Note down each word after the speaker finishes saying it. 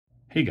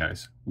Hey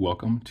guys,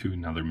 welcome to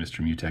another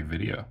Mr. Mutech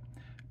video.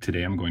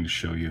 Today I'm going to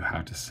show you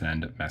how to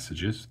send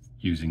messages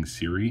using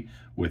Siri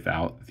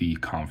without the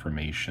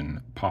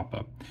confirmation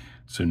pop-up.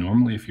 So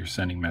normally if you're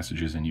sending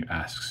messages and you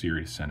ask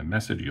Siri to send a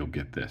message, you'll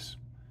get this.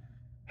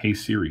 Hey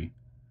Siri,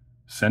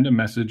 send a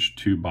message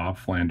to Bob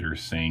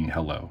Flanders saying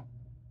hello.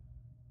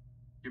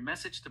 Your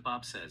message to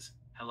Bob says,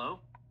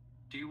 "Hello?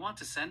 Do you want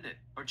to send it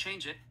or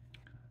change it?"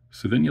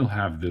 So then you'll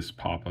have this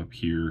pop up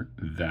here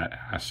that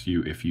asks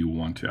you if you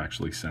want to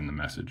actually send the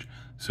message.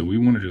 So we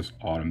want to just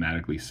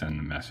automatically send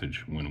the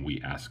message when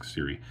we ask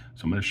Siri.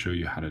 So I'm going to show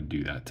you how to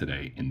do that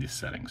today in the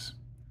settings.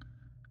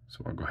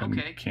 So I'll go ahead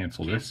and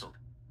cancel this.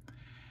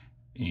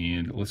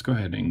 And let's go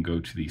ahead and go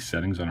to the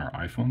settings on our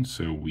iPhone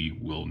so we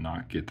will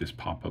not get this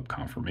pop-up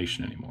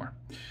confirmation anymore.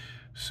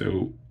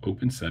 So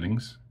open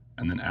settings,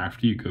 and then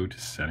after you go to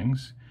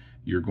settings,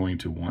 you're going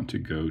to want to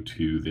go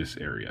to this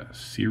area,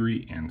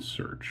 Siri and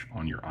search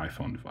on your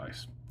iPhone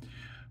device.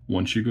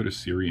 Once you go to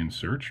Siri and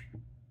search,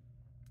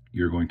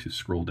 you're going to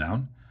scroll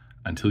down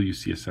until you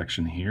see a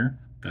section here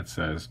that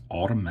says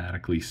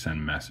automatically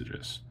send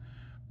messages.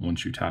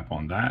 Once you tap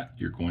on that,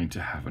 you're going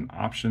to have an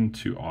option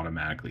to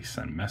automatically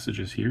send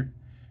messages here.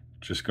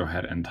 Just go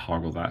ahead and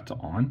toggle that to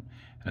on,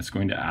 and it's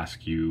going to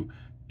ask you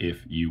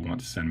if you want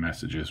to send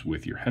messages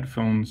with your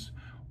headphones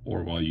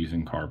or while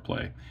using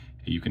CarPlay.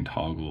 You can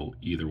toggle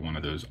either one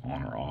of those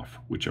on or off,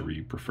 whichever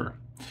you prefer.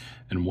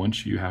 And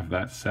once you have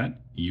that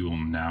set, you will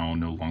now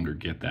no longer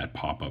get that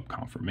pop-up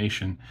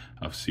confirmation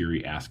of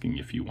Siri asking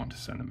if you want to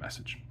send a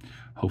message.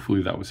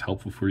 Hopefully that was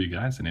helpful for you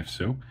guys, and if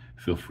so,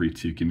 feel free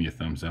to give me a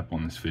thumbs up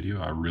on this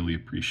video. I really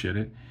appreciate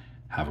it.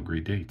 Have a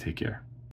great day. Take care.